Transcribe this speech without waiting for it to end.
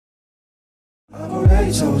I've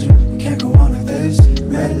already told you, you can't go on like this.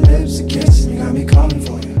 Red lips and kisses, you got me calling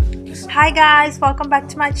for you. Hi guys, welcome back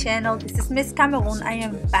to my channel. This is Miss.Cameroon. I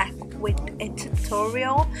am back with a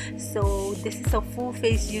tutorial. So this is a full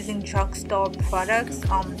face using drugstore products.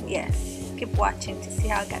 Yes, keep watching to see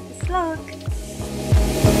how I got this look.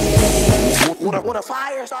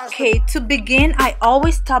 Okay, to begin, I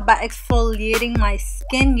always start by exfoliating my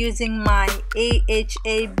skin using my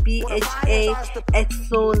AHA BHA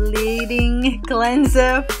Exfoliating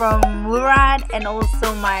cleanser from Murad and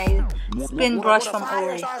also my spin brush from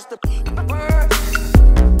Olay.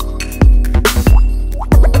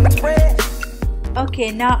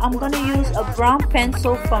 Okay, now I'm gonna use a brown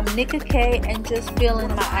pencil from NiKKA K and just fill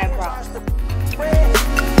in my eyebrows.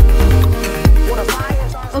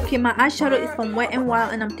 Okay, my eyeshadow is from Wet n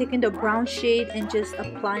Wild and I'm taking the brown shade and just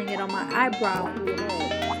applying it on my eyebrow. She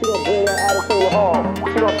gonna bring that attitude home.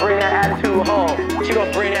 She gonna bring that attitude home. She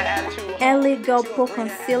gonna bring that attitude home. LA Girl Pro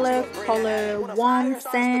Concealer, color Warm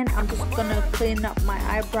Sand. I'm just gonna clean up my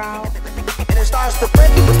eyebrow. And it starts to burn.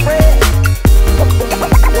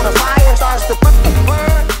 When the fire starts to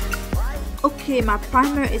burn. Okay, my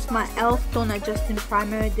primer is my e.l.f. Tone Adjusting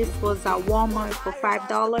Primer. This was at Walmart for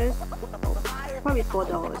 $5. Probably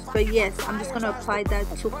 $4, but yes, I'm just gonna apply that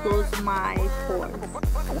to close my pores.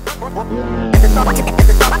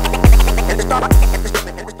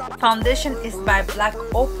 Foundation is by Black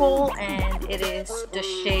Opal and it is the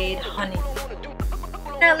shade Honey.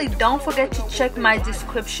 Finally, don't forget to check my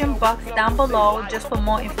description box down below just for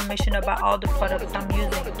more information about all the products I'm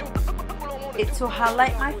using. To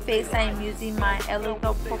highlight my face, I am using my LA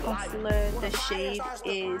Girl Pro Concealer. The shade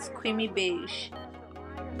is Creamy Beige.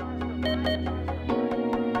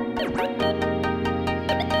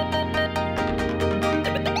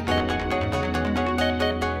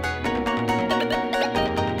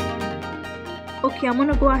 Okay, I'm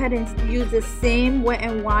gonna go ahead and use the same Wet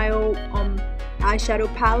n Wild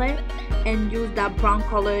eyeshadow palette and use that brown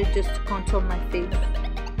color just to contour my face.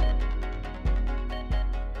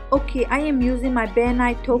 Okay, I am using my Bare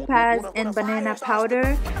Night Topaz and Banana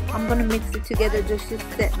powder. I'm gonna mix it together just to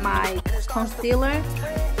set my concealer.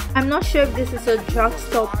 I'm not sure if this is a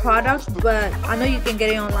drugstore product, but I know you can get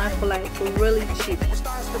it online for like really cheap.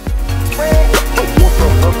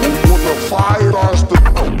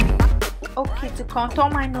 Okay, to contour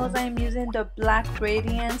my nose, I am using the Black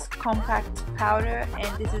Radiance Compact Powder,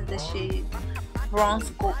 and this is the shade Bronze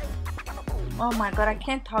Glow. Oh my god, I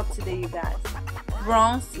can't talk today, you guys.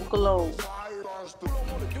 Bronze Glow.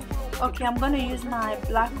 Okay, I'm gonna use my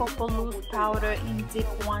Black Opal Loose Powder in Dip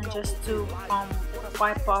 1 just to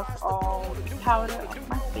wipe off all the powder off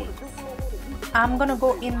my face. I'm gonna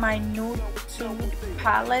go in my Nude-tude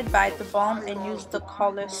palette by the Balm and use the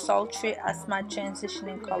color Sultry as my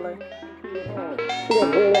transitioning color.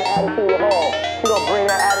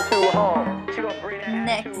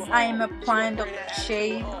 Next, I am applying the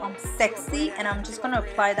shade Sexy, and I'm just gonna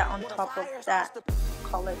apply that on top of that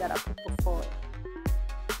color that I put before.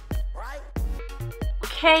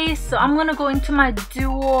 Okay, so I'm gonna go into my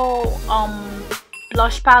Duo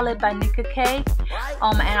blush palette by NiKKA K,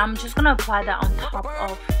 and I'm just gonna apply that on top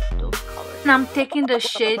of those colors. And I'm taking the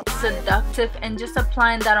shade Seductive and just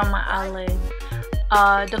applying that on my eyelid.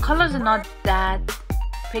 The colors are not that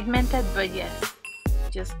pigmented, but yes,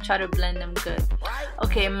 just try to blend them good.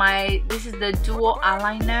 Okay, this is the Duo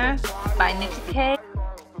eyeliner by NiKKA K.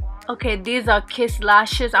 Okay, these are Kiss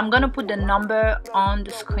lashes. I'm gonna put the number on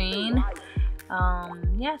the screen.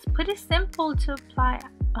 Yeah, it's pretty simple to apply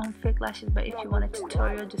fake lashes, but if you want a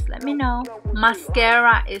tutorial, just let me know.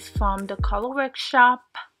 Mascara is from the Color Workshop.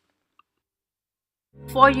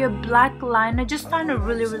 For your black liner, just find a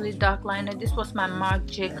really dark liner. This was my Marc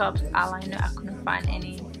Jacobs eyeliner. I couldn't find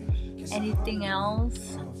anything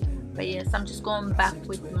else, but yes, I'm just going back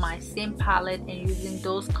with my same palette and using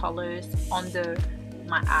those colors under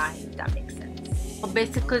my eye, if that makes sense. So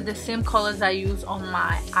basically the same colors I use on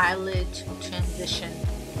my eyelid transition.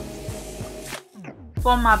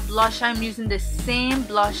 For my blush, I'm using the same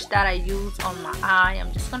blush that I use on my eye.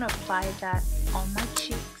 I'm just gonna apply that on my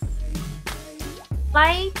cheeks.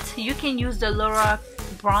 Light, you can use the Lorac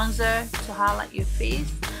bronzer to highlight your face,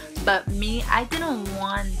 but me, I didn't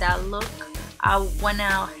want that look. I went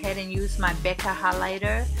ahead and used my Becca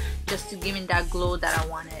Highlighter just to give me that glow that I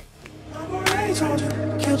wanted. I've already told you,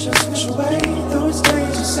 can't just switch away. Though it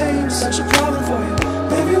stays the same, such a problem for you.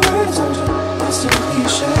 Baby, what I told you, I still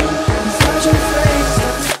cliche.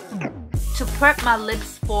 To prep my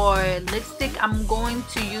lips for lipstick, I'm going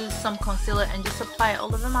to use some concealer and just apply it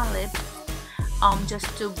all over my lips.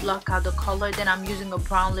 Just to block out the color. Then I'm using a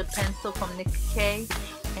brown lip pencil from NiKKA K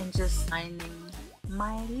and just lining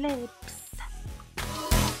my lips.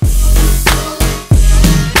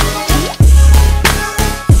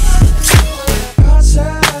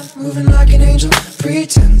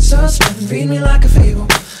 read me like a fable.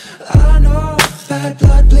 I know bad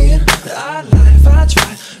blood bleeding, but I'd lie if I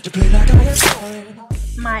tried to play like I was sorry.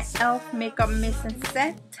 My e.l.f. makeup missing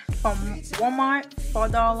set from Walmart,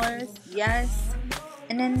 $4. Yes.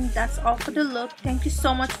 And then that's all for the look. Thank you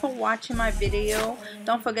so much for watching my video.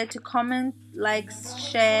 Don't forget to comment, like,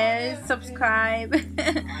 share, subscribe.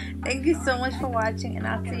 Thank you so much for watching, and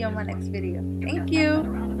I'll see you on my next video. Thank you.